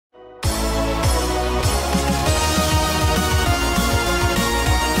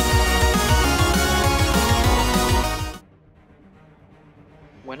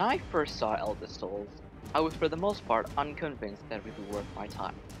I first saw Eldest Souls, I was for the most part unconvinced that it would be worth my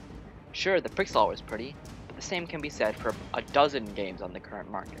time. Sure, the pixel art was pretty, but the same can be said for a dozen games on the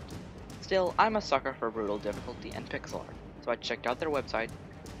current market. Still, I'm a sucker for brutal difficulty and pixel art, so I checked out their website,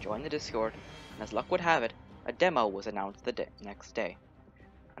 joined the Discord, and as luck would have it, a demo was announced the next day.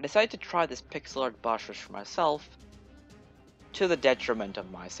 I decided to try this pixel art boss rush for myself, to the detriment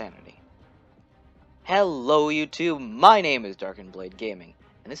of my sanity. Hello YouTube, my name is Darkenblade Gaming,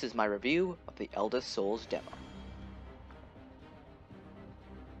 and this is my review of the Eldest Souls demo.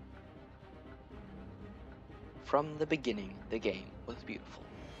 From the beginning, the game was beautiful.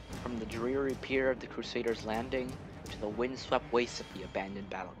 From the dreary pier of the Crusaders' Landing, to the windswept wastes of the abandoned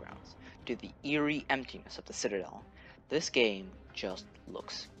battlegrounds, to the eerie emptiness of the Citadel, this game just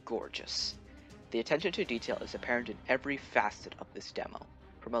looks gorgeous. The attention to detail is apparent in every facet of this demo,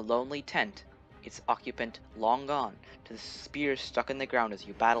 from a lonely tent, its occupant long gone, to the spear stuck in the ground as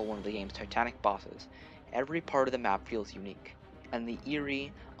you battle one of the game's titanic bosses. Every part of the map feels unique, and the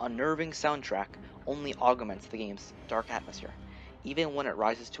eerie, unnerving soundtrack only augments the game's dark atmosphere, even when it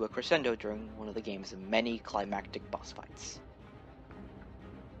rises to a crescendo during one of the game's many climactic boss fights.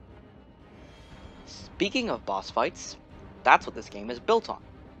 Speaking of boss fights, that's what this game is built on.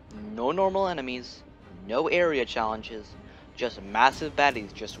 No normal enemies, no area challenges, just massive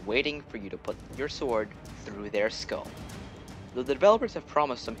baddies just waiting for you to put your sword through their skull. Though the developers have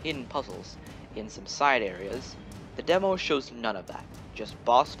promised some hidden puzzles in some side areas, the demo shows none of that, just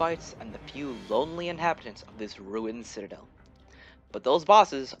boss fights and the few lonely inhabitants of this ruined citadel. But those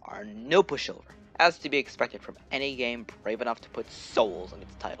bosses are no pushover, as to be expected from any game brave enough to put souls in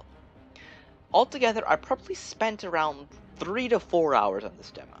its title. Altogether, I probably spent around 3 to 4 hours on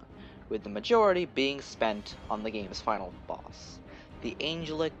this demo, with the majority being spent on the game's final boss, the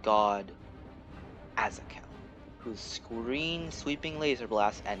angelic god Azakel, whose screen-sweeping laser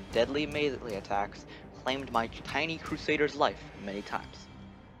blasts and deadly melee attacks claimed my tiny crusader's life many times.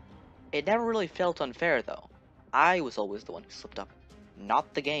 It never really felt unfair though. I was always the one who slipped up,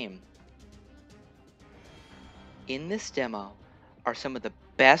 not the game. In this demo are some of the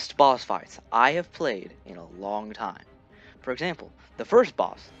best boss fights I have played in a long time. For example, the first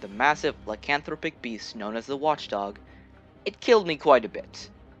boss, the massive lycanthropic beast known as the Watchdog, it killed me quite a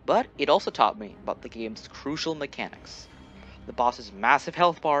bit, but it also taught me about the game's crucial mechanics. The boss's massive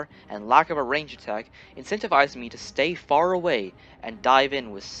health bar and lack of a range attack incentivized me to stay far away and dive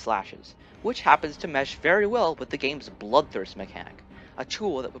in with slashes, which happens to mesh very well with the game's bloodthirst mechanic, a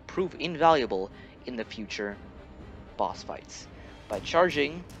tool that would prove invaluable in the future boss fights. By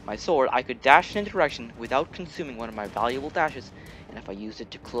charging my sword, I could dash in a direction without consuming one of my valuable dashes, and if I used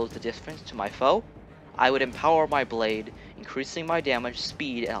it to close the distance to my foe, I would empower my blade, increasing my damage,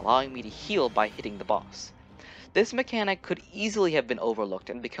 speed, and allowing me to heal by hitting the boss. This mechanic could easily have been overlooked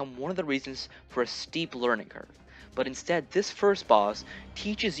and become one of the reasons for a steep learning curve, but instead this first boss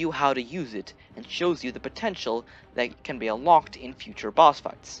teaches you how to use it and shows you the potential that can be unlocked in future boss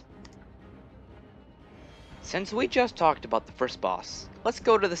fights. Since we just talked about the first boss, let's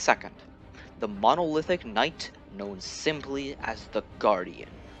go to the second, the monolithic knight known simply as the Guardian.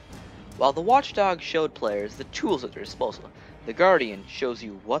 While the Watchdog showed players the tools at their disposal, the Guardian shows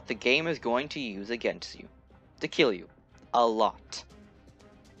you what the game is going to use against you, to kill you, a lot.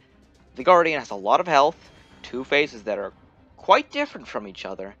 The Guardian has a lot of health, two phases that are quite different from each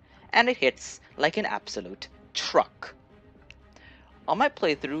other, and it hits like an absolute truck. On my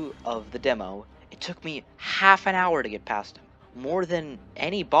playthrough of the demo, it took me half an hour to get past him, more than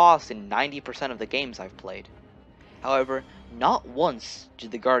any boss in 90% of the games I've played. However, not once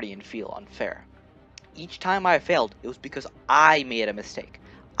did the Guardian feel unfair. Each time I failed, it was because I made a mistake.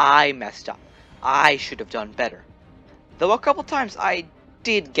 I messed up. I should have done better. Though a couple times I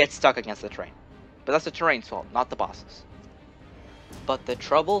did get stuck against the terrain, but that's the terrain's fault, not the boss's. But the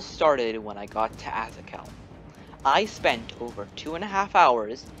trouble started when I got to Azakel. I spent over 2.5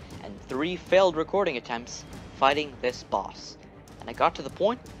 hours and 3 failed recording attempts fighting this boss, and I got to the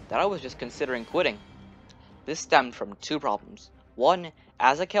point that I was just considering quitting. This stemmed from 2 problems. One,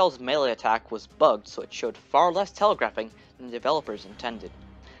 Azakel's melee attack was bugged so it showed far less telegraphing than the developers intended.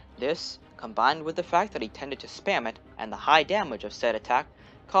 This, combined with the fact that he tended to spam it and the high damage of said attack,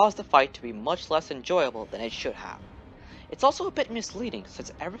 caused the fight to be much less enjoyable than it should have. It's also a bit misleading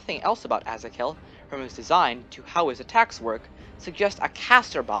since everything else about Azakel, from his design to how his attacks work, suggests a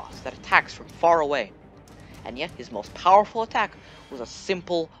caster boss that attacks from far away, and yet his most powerful attack was a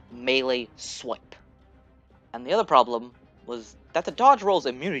simple melee swipe. And the other problem was that the dodge roll's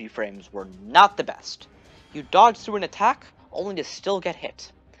immunity frames were not the best. You dodge through an attack only to still get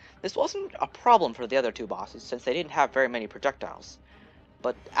hit. This wasn't a problem for the other 2 bosses since they didn't have very many projectiles,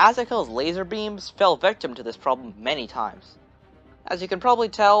 but Azekyl's laser beams fell victim to this problem many times. As you can probably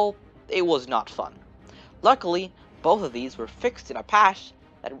tell, it was not fun. Luckily, both of these were fixed in a patch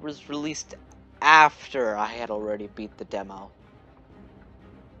that was released after I had already beat the demo.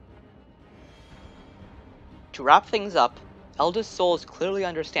 To wrap things up, Eldest Souls clearly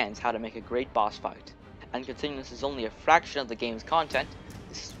understands how to make a great boss fight, and considering this is only a fraction of the game's content,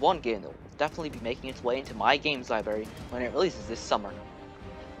 this is one game that will definitely be making its way into my games library when it releases this summer.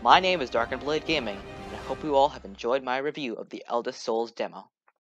 My name is Dark and Blade Gaming, and I hope you all have enjoyed my review of the Eldest Souls demo.